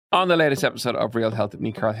On the latest episode of Real Health with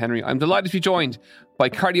me, Carl Henry, I'm delighted to be joined by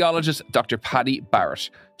cardiologist Dr. Paddy Barrett,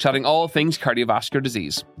 chatting all things cardiovascular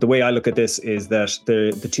disease. The way I look at this is that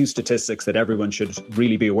the two statistics that everyone should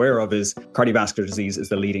really be aware of is cardiovascular disease is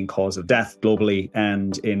the leading cause of death globally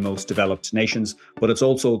and in most developed nations, but it's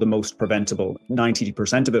also the most preventable.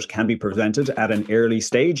 90% of it can be prevented at an early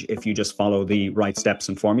stage if you just follow the right steps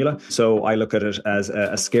and formula. So I look at it as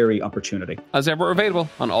a scary opportunity. As ever, available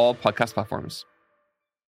on all podcast platforms.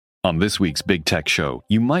 On this week's Big Tech Show,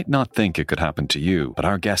 you might not think it could happen to you, but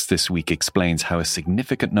our guest this week explains how a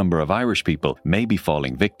significant number of Irish people may be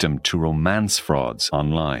falling victim to romance frauds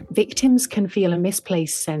online. Victims can feel a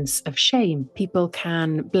misplaced sense of shame. People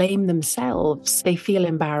can blame themselves. They feel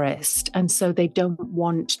embarrassed, and so they don't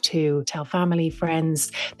want to tell family,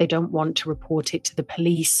 friends. They don't want to report it to the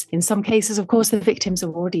police. In some cases, of course, the victims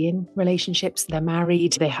are already in relationships. They're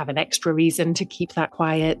married. They have an extra reason to keep that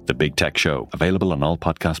quiet. The Big Tech Show, available on all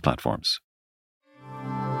podcast platforms.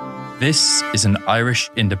 This is an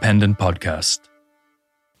Irish independent podcast.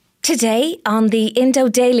 Today on the Indo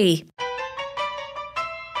Daily.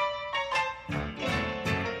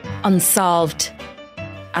 Unsolved.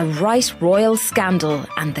 A right royal scandal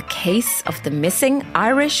and the case of the missing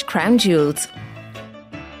Irish crown jewels.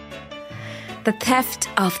 The theft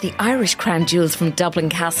of the Irish crown jewels from Dublin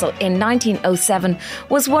Castle in 1907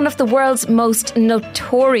 was one of the world's most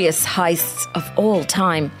notorious heists of all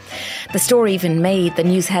time. The story even made the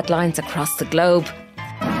news headlines across the globe.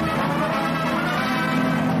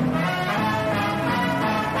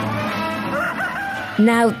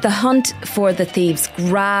 Now, the hunt for the thieves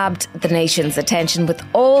grabbed the nation's attention with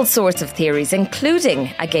all sorts of theories, including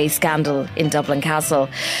a gay scandal in Dublin Castle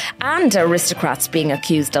and aristocrats being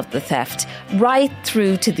accused of the theft, right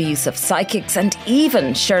through to the use of psychics and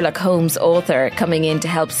even Sherlock Holmes author coming in to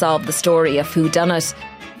help solve the story of whodunit.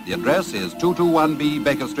 The address is 221B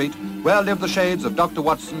Baker Street, where live the shades of Dr.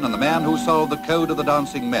 Watson and the man who solved the code of the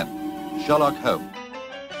dancing men, Sherlock Holmes.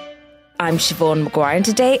 I'm Siobhan Maguire, and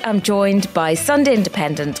today I'm joined by Sunday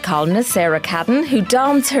Independent columnist Sarah Cadden, who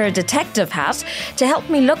dons her detective hat to help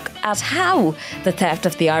me look at how the theft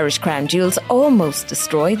of the Irish crown jewels almost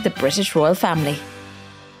destroyed the British royal family.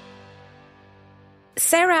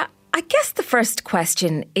 Sarah, I guess the first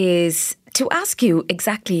question is to ask you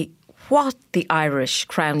exactly what the Irish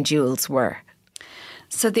crown jewels were.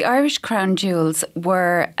 So the Irish crown jewels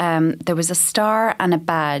were, there was a star and a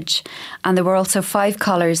badge, and there were also 5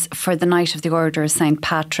 colours for the Knight of the Order of St.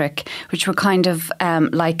 Patrick, which were kind of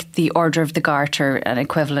like the Order of the Garter, an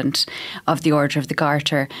equivalent of the Order of the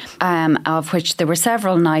Garter, of which there were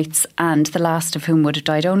several knights, and the last of whom would have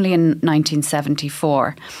died only in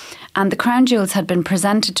 1974. And the crown jewels had been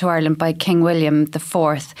presented to Ireland by King William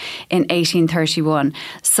IV in 1831.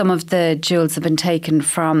 Some of the jewels have been taken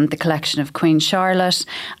from the collection of Queen Charlotte,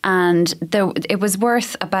 and it was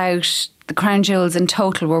worth about, the crown jewels in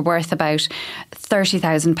total were worth about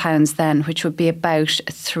 £30,000 then, which would be about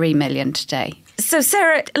 3 million today. So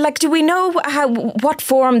Sarah, do we know what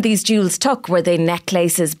form these jewels took? Were they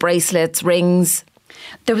necklaces, bracelets, rings?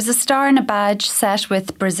 There was a star and a badge set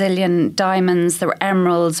with Brazilian diamonds. There were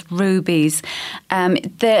emeralds, rubies.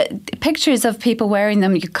 The pictures of people wearing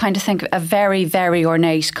them, you kind of think a very, very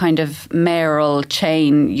ornate kind of mayoral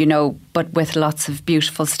chain, but with lots of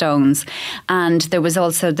beautiful stones. And there was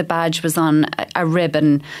also, the badge was on a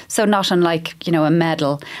ribbon, so not unlike, a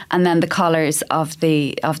medal. And then the collars of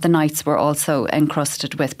the knights were also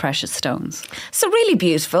encrusted with precious stones. So really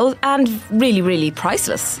beautiful and really, really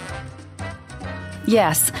priceless.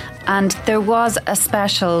 Yes, and there was a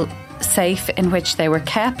special safe in which they were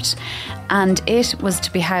kept, and it was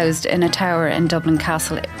to be housed in a tower in Dublin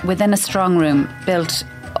Castle within a strong room built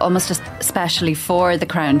almost especially for the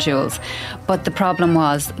crown jewels. But the problem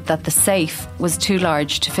was that the safe was too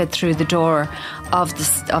large to fit through the door of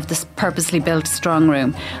this purposely built strong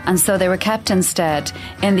room, and so they were kept instead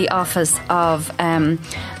in the office of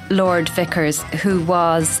Lord Vickers, who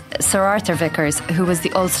was Sir Arthur Vickers, who was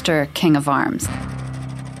the Ulster King of Arms.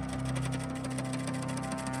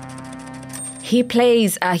 He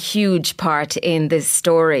plays a huge part in this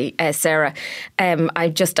story, Sarah.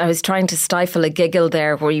 I was trying to stifle a giggle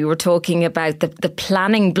there where you were talking about the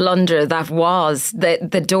planning blunder that was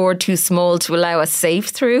the door too small to allow a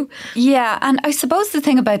safe through. Yeah, and I suppose the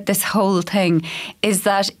thing about this whole thing is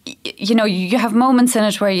that, you have moments in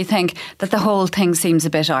it where you think that the whole thing seems a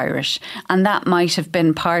bit Irish, and that might have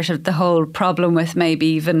been part of the whole problem with maybe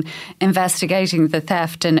even investigating the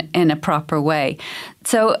theft in a proper way.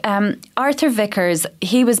 So Arthur Vickers,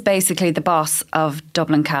 he was basically the boss of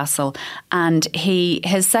Dublin Castle, and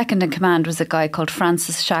his second in command was a guy called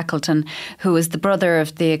Francis Shackleton, who was the brother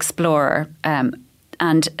of the explorer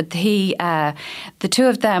and the two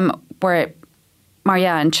of them were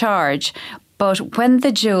Maria in charge. But when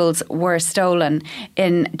the jewels were stolen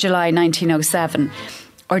in July 1907,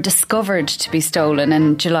 or discovered to be stolen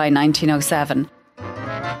in July 1907,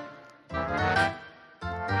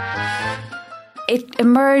 it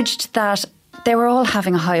emerged that they were all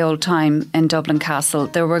having a high old time in Dublin Castle.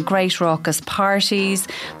 There were great raucous parties.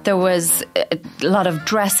 There was a lot of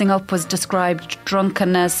dressing up was described,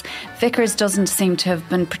 drunkenness. Vickers doesn't seem to have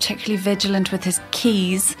been particularly vigilant with his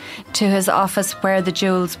keys to his office where the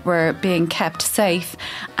jewels were being kept safe.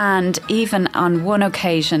 And even on one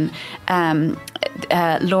occasion,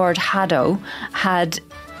 Lord Haddo had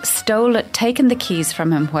taken the keys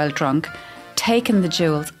from him while drunk, taken the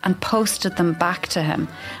jewels and posted them back to him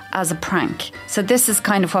as a prank. So this is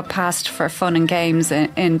kind of what passed for fun and games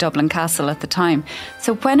in Dublin Castle at the time.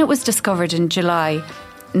 So when it was discovered in July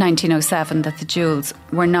 1907 that the jewels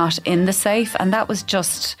were not in the safe, and that was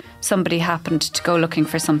just somebody happened to go looking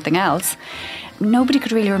for something else, nobody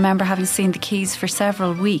could really remember having seen the keys for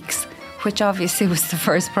several weeks, which obviously was the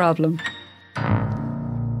first problem.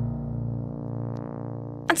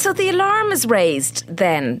 And so the alarm is raised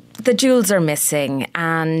then. The jewels are missing,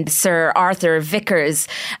 and Sir Arthur Vickers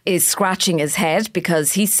is scratching his head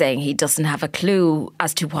because he's saying he doesn't have a clue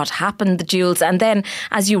as to what happened to the jewels. And then,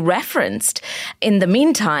 as you referenced, in the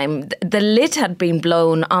meantime, the lid had been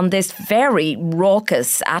blown on this very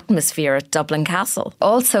raucous atmosphere at Dublin Castle.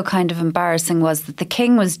 Also kind of embarrassing was that the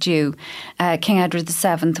King was due, King Edward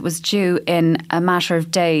VII was due in a matter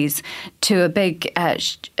of days to a big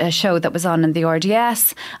show that was on in the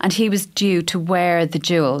RDS, and he was due to wear the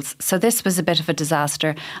jewels. So this was a bit of a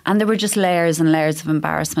disaster, and there were just layers and layers of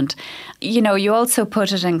embarrassment. You know, you also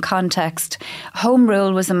put it in context. Home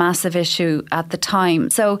rule was a massive issue at the time.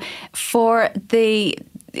 So for the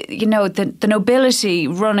nobility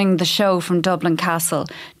running the show from Dublin Castle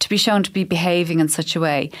to be shown to be behaving in such a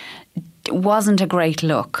way wasn't a great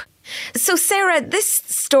look. So, Sarah, this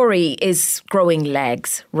story is growing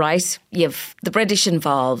legs, right? You've the British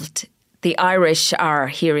involved. The Irish are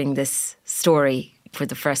hearing this story for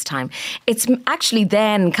the first time. It's actually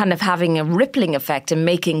then kind of having a rippling effect and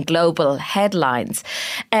making global headlines.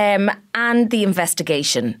 And the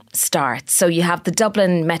investigation starts. So you have the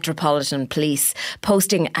Dublin Metropolitan Police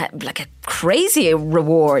posting a crazy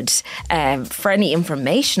reward for any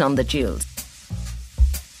information on the jewels.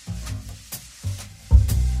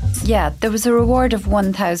 Yeah, there was a reward of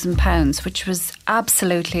 £1,000, which was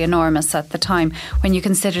absolutely enormous at the time when you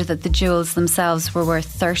consider that the jewels themselves were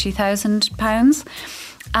worth £30,000.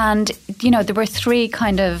 And, you know, there were three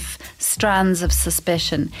kind of strands of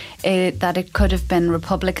suspicion that it could have been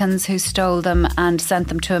Republicans who stole them and sent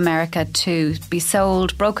them to America to be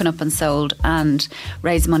sold, broken up and sold, and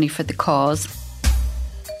raise money for the cause.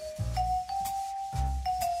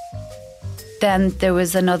 Then there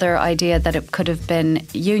was another idea that it could have been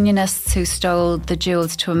Unionists who stole the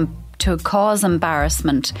jewels to cause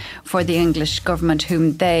embarrassment for the English government,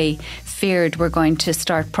 whom they feared were going to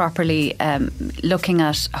start properly looking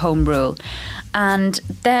at Home Rule. And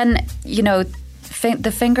then, you know,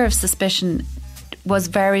 the finger of suspicion was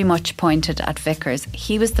very much pointed at Vickers.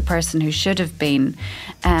 He was the person who should have been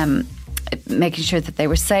making sure that they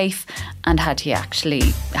were safe, and had he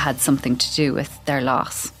actually had something to do with their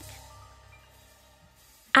loss.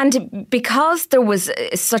 And because there was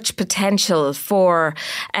such potential for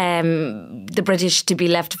the British to be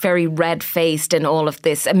left very red-faced in all of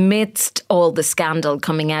this, amidst all the scandal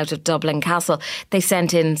coming out of Dublin Castle, they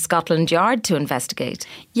sent in Scotland Yard to investigate.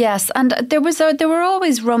 Yes, and there were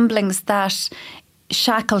always rumblings that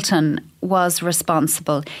Shackleton was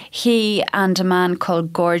responsible. He and a man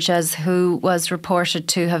called Gorges, who was reported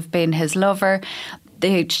to have been his lover.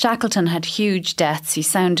 Shackleton had huge debts. He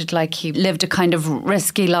sounded like he lived a kind of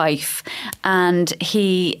risky life, and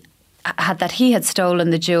he had stolen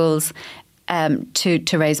the jewels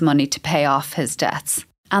to raise money to pay off his debts.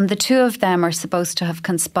 And the two of them are supposed to have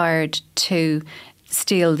conspired to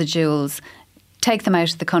steal the jewels, take them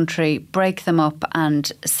out of the country, break them up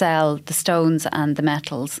and sell the stones and the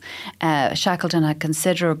metals. Shackleton had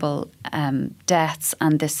considerable debts,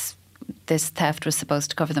 and this theft was supposed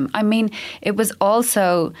to cover them. I mean, it was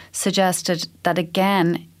also suggested that,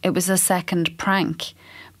 again, it was a second prank,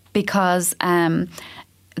 because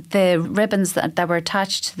the ribbons that were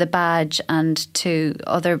attached to the badge and to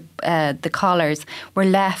other the collars were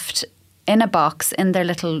left in a box, in their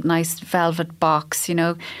little nice velvet box,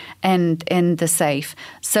 and in the safe.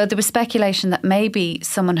 So there was speculation that maybe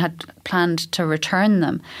someone had planned to return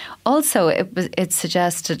them. Also, it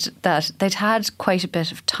suggested that they'd had quite a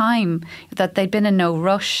bit of time, that they'd been in no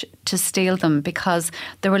rush to steal them, because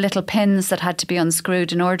there were little pins that had to be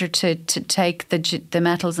unscrewed in order to take the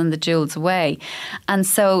metals and the jewels away. And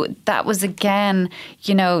so that was again,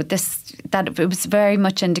 that it was very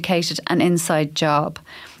much indicated an inside job,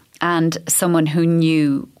 and someone who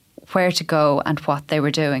knew where to go and what they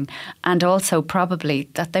were doing, and also probably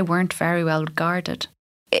that they weren't very well guarded.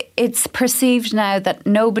 It's perceived now that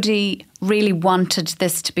nobody really wanted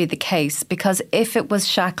this to be the case, because if it was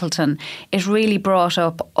Shackleton, it really brought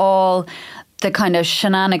up all the kind of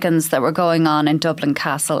shenanigans that were going on in Dublin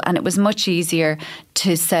Castle, and it was much easier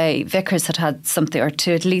to say Vickers had something, or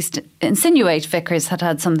to at least insinuate Vickers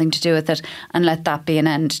had something to do with it, and let that be an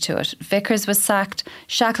end to it. Vickers was sacked,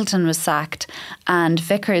 Shackleton was sacked, and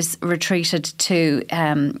Vickers retreated to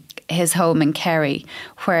his home in Kerry,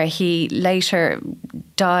 where he later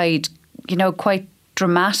died, quite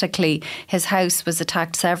dramatically. His house was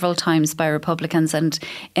attacked several times by Republicans, and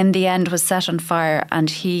in the end was set on fire, and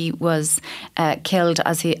he was killed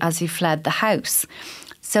as he fled the house.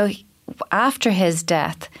 So after his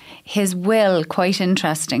death, his will, quite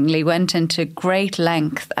interestingly, went into great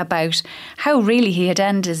length about how really he had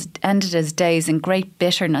ended his days in great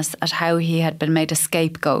bitterness at how he had been made a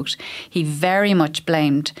scapegoat. He very much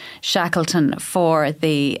blamed Shackleton for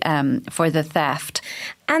the theft.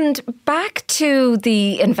 And back to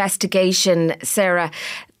the investigation, Sarah,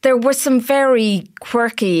 there were some very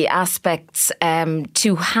quirky aspects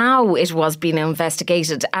to how it was being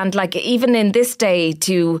investigated. And even in this day,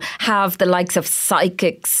 to have the likes of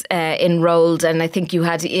psychics enrolled, and I think you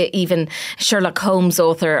had even Sherlock Holmes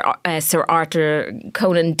author Sir Arthur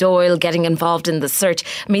Conan Doyle getting involved in the search.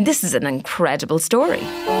 I mean, this is an incredible story.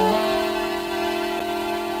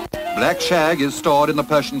 Black shag is stored in the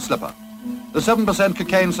Persian slipper. The 7%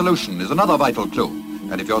 cocaine solution is another vital clue.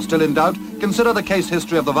 And if you're still in doubt, consider the case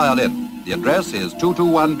history of the violin. The address is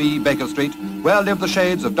 221B Baker Street, where live the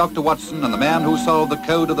shades of Dr. Watson and the man who solved the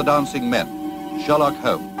code of the dancing men, Sherlock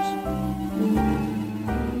Holmes.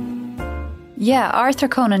 Yeah, Arthur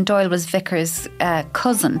Conan Doyle was Vickers'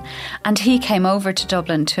 cousin, and he came over to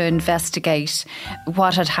Dublin to investigate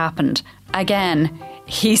what had happened. Again,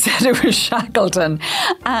 he said it was Shackleton,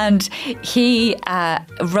 and he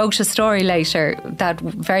wrote a story later that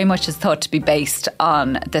very much is thought to be based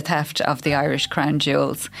on the theft of the Irish crown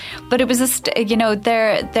jewels. But it was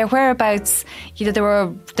their whereabouts.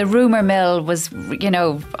 The rumour mill was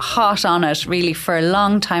hot on it really for a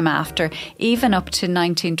long time after, even up to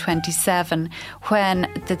 1927,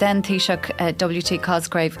 when the then Taoiseach W.T.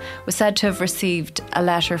 Cosgrave was said to have received a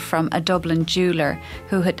letter from a Dublin jeweller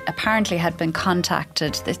who had been contacted.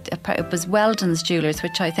 It was Weldon's Jewellers,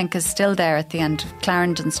 which I think is still there at the end of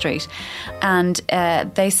Clarendon Street, and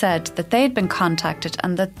they said that they had been contacted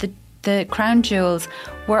and that the crown jewels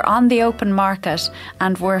were on the open market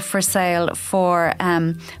and were for sale for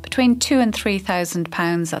between £2,000 and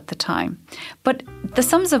 £3,000 at the time. But the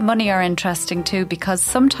sums of money are interesting too, because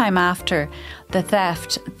sometime after the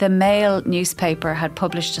theft, the Mail newspaper had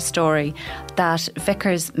published a story that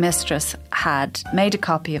Vickers' mistress had made a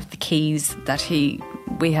copy of the keys that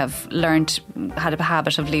we have learnt had a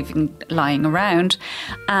habit of leaving lying around,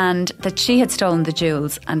 and that she had stolen the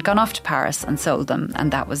jewels and gone off to Paris and sold them,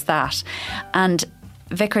 and that was that. And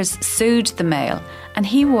Vickers sued the Mail, and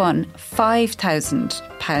he won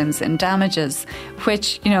 £5,000 in damages,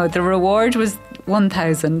 which, the reward was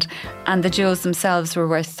 1,000 and the jewels themselves were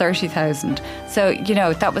worth 30,000. So,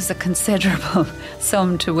 that was a considerable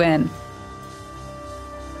sum to win.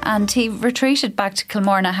 And he retreated back to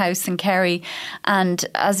Kilmorna House in Kerry, and,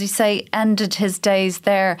 as you say, ended his days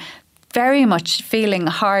there very much feeling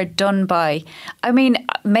hard done by. I mean,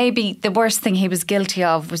 maybe the worst thing he was guilty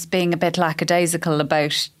of was being a bit lackadaisical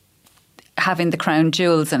about having the crown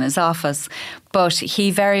jewels in his office, but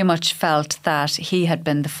he very much felt that he had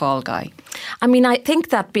been the fall guy. I mean, I think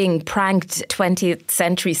that being pranked 20th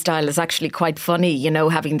century style is actually quite funny,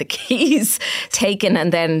 having the keys taken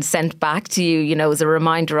and then sent back to you, as a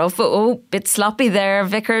reminder of, bit sloppy there,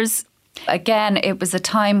 Vickers. Again, it was a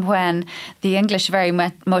time when the English very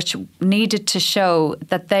much needed to show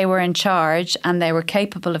that they were in charge and they were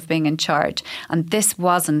capable of being in charge. And this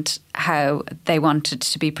wasn't how they wanted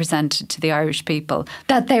to be presented to the Irish people.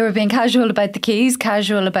 That they were being casual about the keys,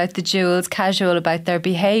 casual about the jewels, casual about their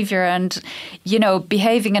behaviour, and,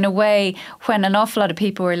 behaving in a way when an awful lot of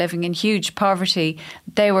people were living in huge poverty.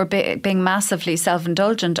 They were being massively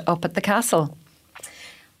self-indulgent up at the castle.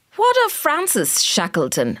 What of Francis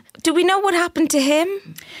Shackleton? Do we know what happened to him?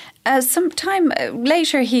 Some time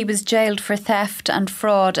later, he was jailed for theft and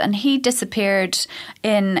fraud, and he disappeared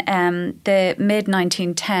in the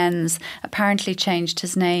mid-1910s, apparently changed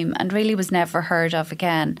his name and really was never heard of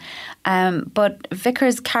again. But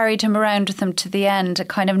Vickers carried him around with him to the end. A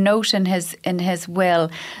kind of note in his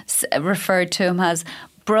will referred to him as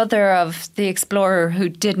brother of the explorer who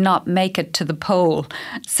did not make it to the pole.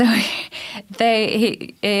 So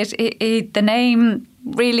the name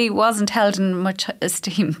really wasn't held in much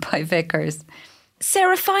esteem by Vickers.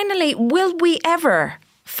 Sarah, finally, will we ever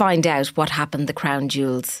find out what happened to the crown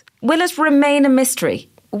jewels? Will it remain a mystery?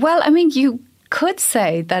 Well, I mean, you could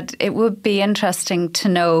say that it would be interesting to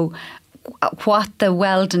know what the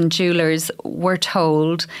Weldon jewellers were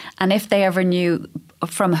told, and if they ever knew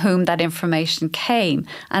from whom that information came,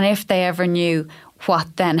 and if they ever knew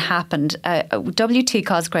what then happened. W.T.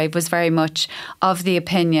 Cosgrave was very much of the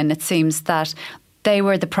opinion, it seems, that they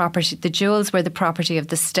were the property, the jewels were the property of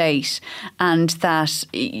the state, and that,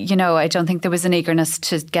 I don't think there was an eagerness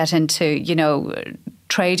to get into,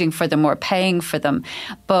 trading for them or paying for them.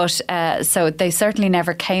 But so they certainly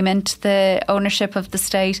never came into the ownership of the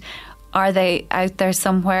state. Are they out there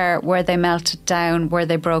somewhere? Were they melted down? Were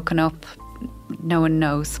they broken up? No one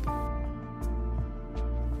knows.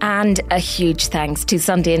 And a huge thanks to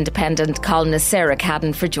Sunday Independent columnist Sarah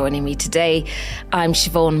Cadden for joining me today. I'm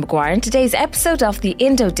Siobhan Maguire, and today's episode of the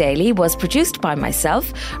Indo Daily was produced by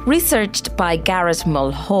myself, researched by Garrett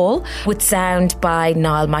Mulhall, with sound by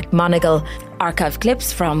Niall McMonigal. Archive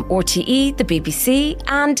clips from RTE, the BBC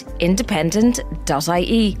and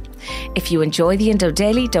independent.ie. If you enjoy the Indo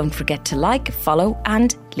Daily, don't forget to like, follow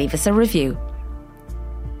and leave us a review.